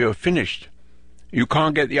of you are finished. You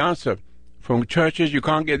can't get the answer from churches. You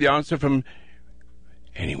can't get the answer from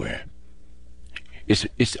anywhere.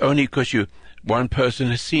 It's only because one person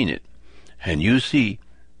has seen it, and you see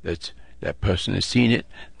that person has seen it.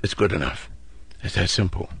 That's good enough. It's that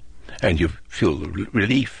simple. And you feel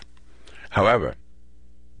relief. However,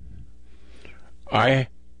 I'm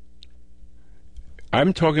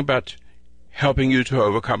talking about helping you to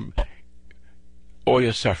overcome all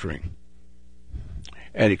your suffering,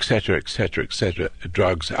 and etc., etc., etc.,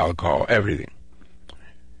 drugs, alcohol, everything.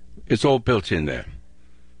 It's all built in there,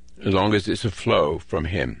 as long as it's a flow from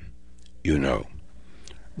Him, you know.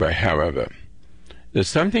 But however, there's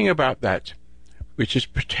something about that which is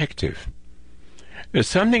protective. There's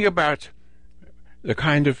something about the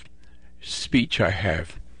kind of speech I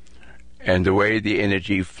have, and the way the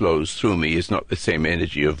energy flows through me is not the same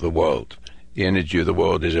energy of the world. The energy of the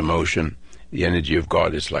world is emotion. The energy of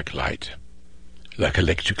God is like light, like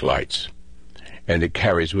electric lights, and it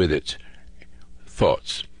carries with it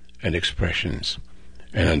thoughts and expressions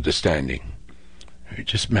and understanding.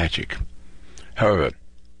 It's just magic. However,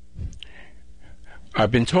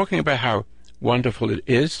 I've been talking about how wonderful it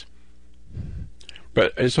is,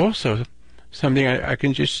 but it's also something I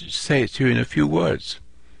can just say it to you in a few words.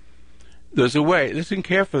 There's a way. Listen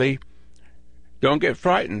carefully. Don't get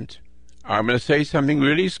frightened. I'm going to say something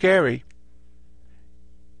really scary.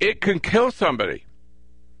 It can kill somebody.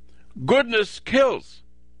 Goodness kills.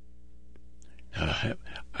 I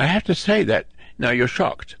have to say that. Now you're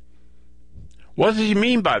shocked. What does he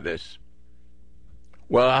mean by this?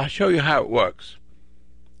 Well, I'll show you how it works.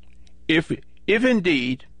 If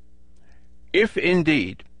indeed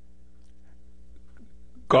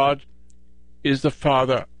God is the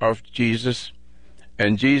Father of Jesus,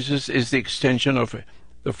 and Jesus is the extension of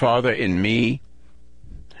the Father in me,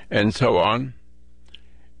 and so on,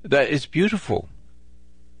 that is beautiful.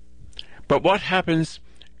 But what happens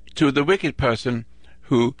to the wicked person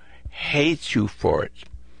who hates you for it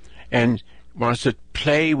and wants to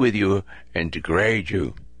play with you and degrade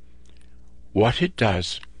you? What it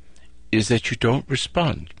does is that you don't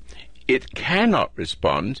respond. It cannot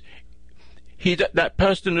respond. That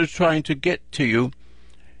person who's trying to get to you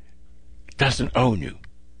doesn't own you.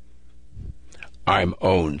 I'm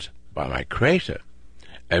owned by my Creator.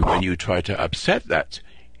 And when you try to upset that,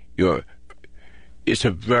 it's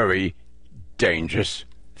a very dangerous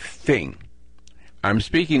thing. I'm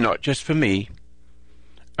speaking not just for me.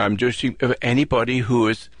 I'm just of anybody who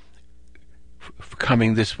is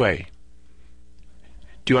coming this way.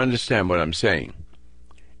 Do you understand what I'm saying?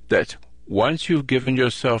 That once you've given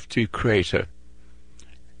yourself to Creator,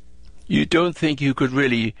 you don't think you could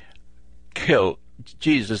really kill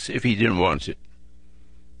Jesus if He didn't want it.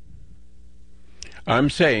 I'm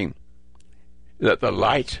saying that the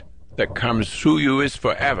light that comes through you is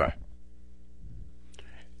forever,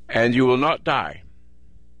 and you will not die.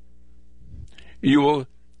 You will,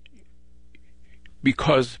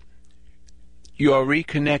 because you are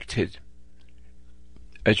reconnected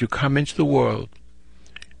as you come into the world.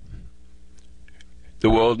 The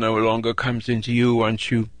world no longer comes into you once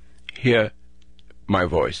you hear my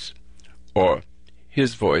voice, or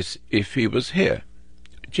His voice if He was here,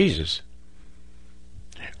 Jesus.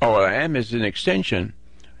 All I am is an extension,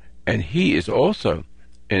 and He is also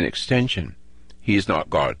an extension. He is not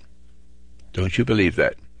God. Don't you believe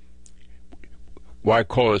that? Why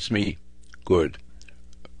callest me good?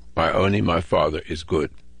 Only my Father is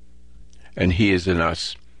good, and He is in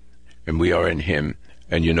us, and we are in Him,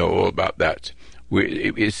 and you know all about that.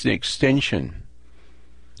 It's an extension.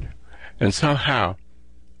 And somehow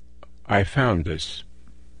I found this.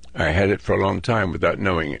 I had it for a long time without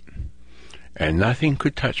knowing it, and nothing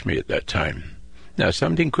could touch me at that time. Now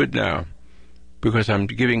something could now, because I'm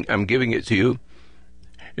giving it to you.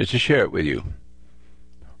 It's to share it with you.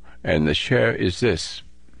 And the share is this.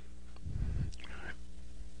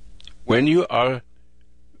 When you are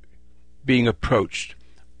being approached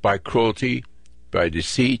by cruelty, by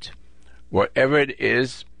deceit, whatever it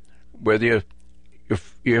is, whether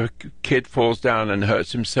your kid falls down and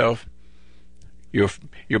hurts himself, your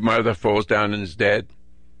mother falls down and is dead,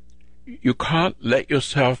 you can't let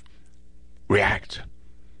yourself react.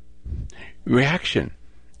 Reaction.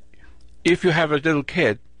 If you have a little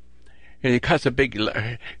kid and he cuts a big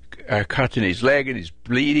cut in his leg and he's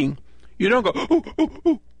bleeding, you don't go, ooh, ooh,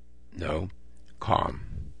 ooh. No, calm.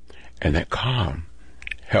 And that calm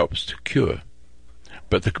helps to cure.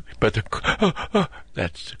 But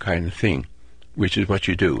that's the kind of thing, which is what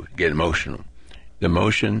you do, get emotional. The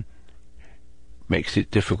emotion makes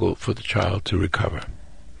it difficult for the child to recover.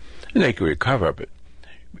 And they can recover, but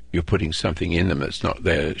you're putting something in them that's not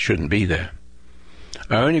there, that shouldn't be there.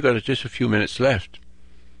 I only got just a few minutes left.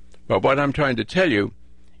 But what I'm trying to tell you,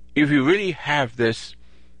 if you really have this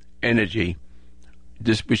energy,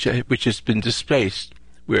 which has been displaced,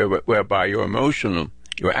 whereby your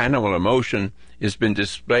animal emotion has been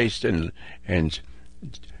displaced and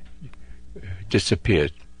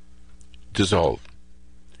disappeared, dissolve.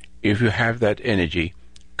 If you have that energy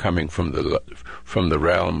coming from the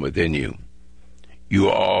realm within you, you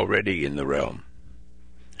are already in the realm.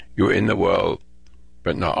 You're in the world,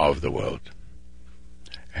 but not of the world.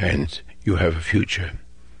 And you have a future.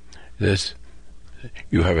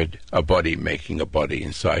 You have a body making a body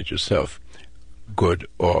inside yourself, good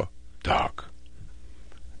or dark.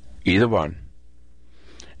 Either one.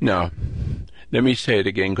 Now, let me say it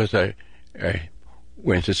again because I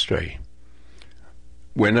went astray.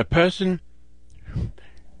 When a person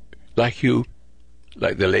like you,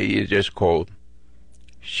 like the lady you just called,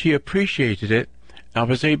 she appreciated it. I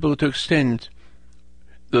was able to extend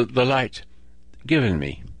the light given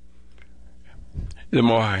me. The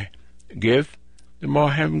more I give, the more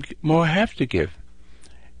I have to give.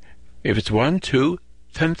 If it's 1, 2,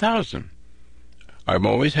 10,000, I'm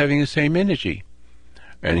always having the same energy,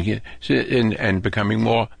 and becoming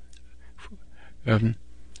more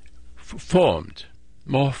formed,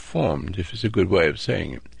 if it's a good way of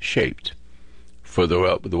saying it, shaped for the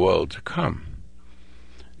world to come.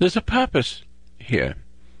 There's a purpose here,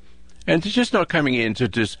 and it's just not coming in to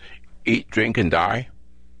just eat, drink, and die.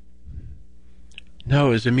 No,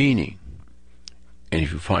 there's a meaning. And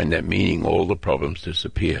if you find that meaning, all the problems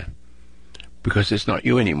disappear. Because it's not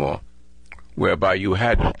you anymore. Whereby you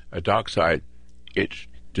had a dark side, it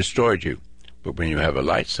destroyed you. But when you have a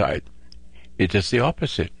light side, it does the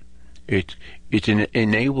opposite. It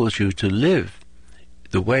enables you to live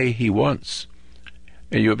the way He wants.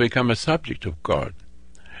 And you become a subject of God,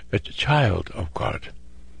 a child of God.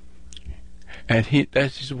 And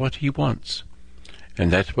that is what He wants.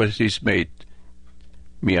 And that's what He's made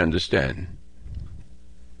me understand.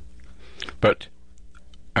 But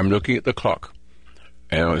I'm looking at the clock,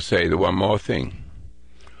 and I'll say the one more thing.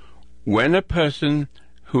 When a person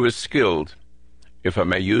who is skilled, if I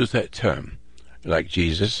may use that term, like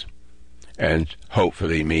Jesus, and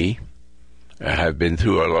hopefully me, I have been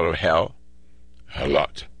through a lot of hell, a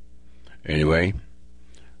lot, anyway.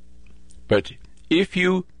 But if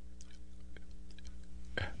you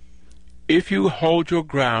hold your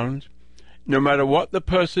ground, no matter what the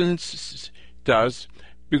person does,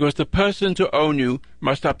 because the person to own you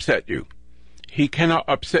must upset you. He cannot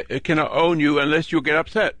own you unless you get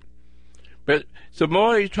upset. But the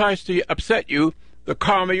more he tries to upset you, the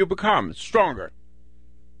calmer you become, stronger.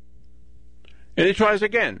 And he tries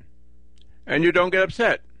again, and you don't get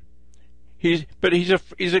upset. He's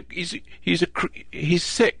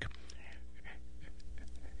sick.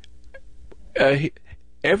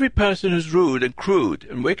 Every person who's rude and crude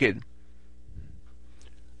and wicked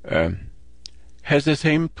has the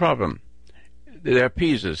same problem. They're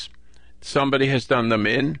appeasers. Somebody has done them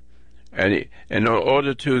in, and in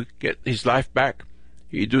order to get his life back,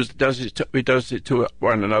 he does it to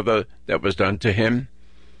one another that was done to him.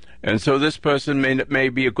 And so this person may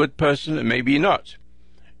be a good person and maybe not.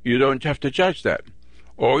 You don't have to judge that.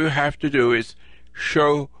 All you have to do is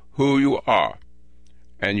show who you are.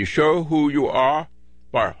 And you show who you are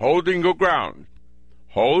by holding your ground.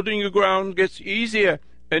 Holding your ground gets easier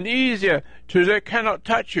and easier till they cannot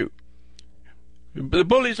touch you. The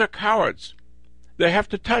bullies are cowards. They have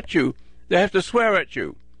to touch you. They have to swear at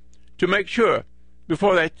you to make sure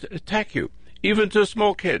before they attack you. Even to a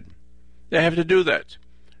small kid, they have to do that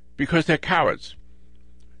because they're cowards.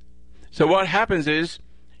 So what happens is,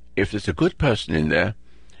 if there's a good person in there,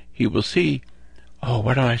 he will see, oh,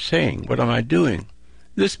 what am I saying? What am I doing?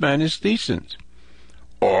 This man is decent.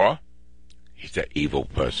 Or he's an evil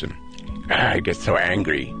person. He gets so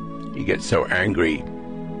angry. He gets so angry.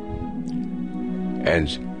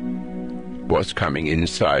 And what's coming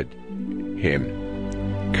inside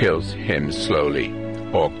him kills him slowly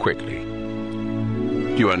or quickly.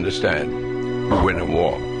 Do you understand? We win a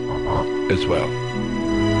war as well.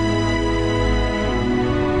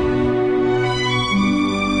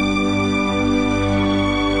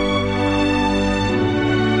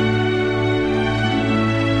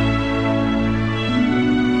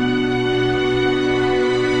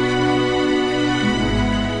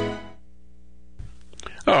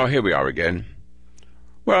 Oh, here we are again.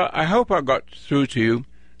 Well, I hope I got through to you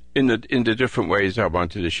in the different ways I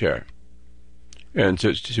wanted to share. And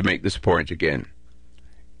to make this point again,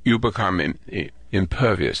 you become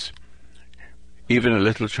impervious. Even a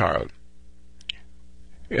little child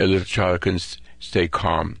can stay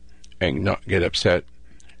calm and not get upset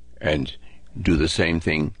and do the same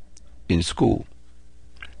thing in school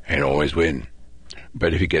and always win.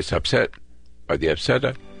 But if he gets upset by the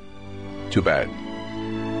upsetter, too bad.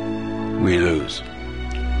 We lose.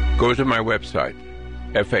 Go to my website,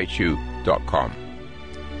 fhu.com.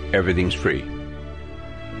 Everything's free.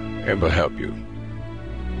 It will help you.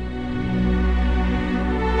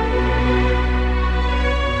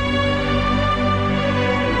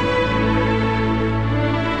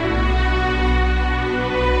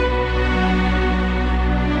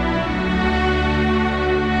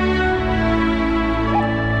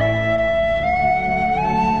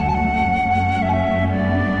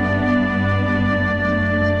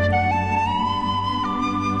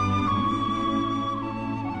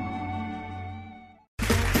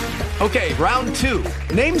 Okay, round two.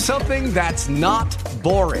 Name something that's not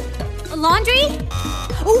boring. A laundry?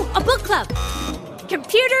 Ooh, a book club.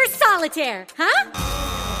 Computer solitaire, huh?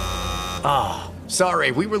 Ah, sorry,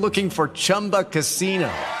 we were looking for Chumba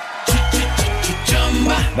Casino.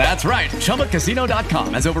 That's right,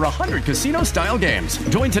 ChumbaCasino.com has over 100 casino-style games.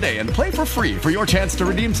 Join today and play for free for your chance to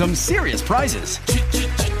redeem some serious prizes.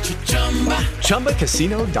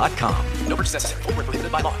 ChumbaCasino.com. No purchase necessary. Void where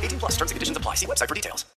prohibited by law. 18 plus. Terms and conditions apply. See website for details.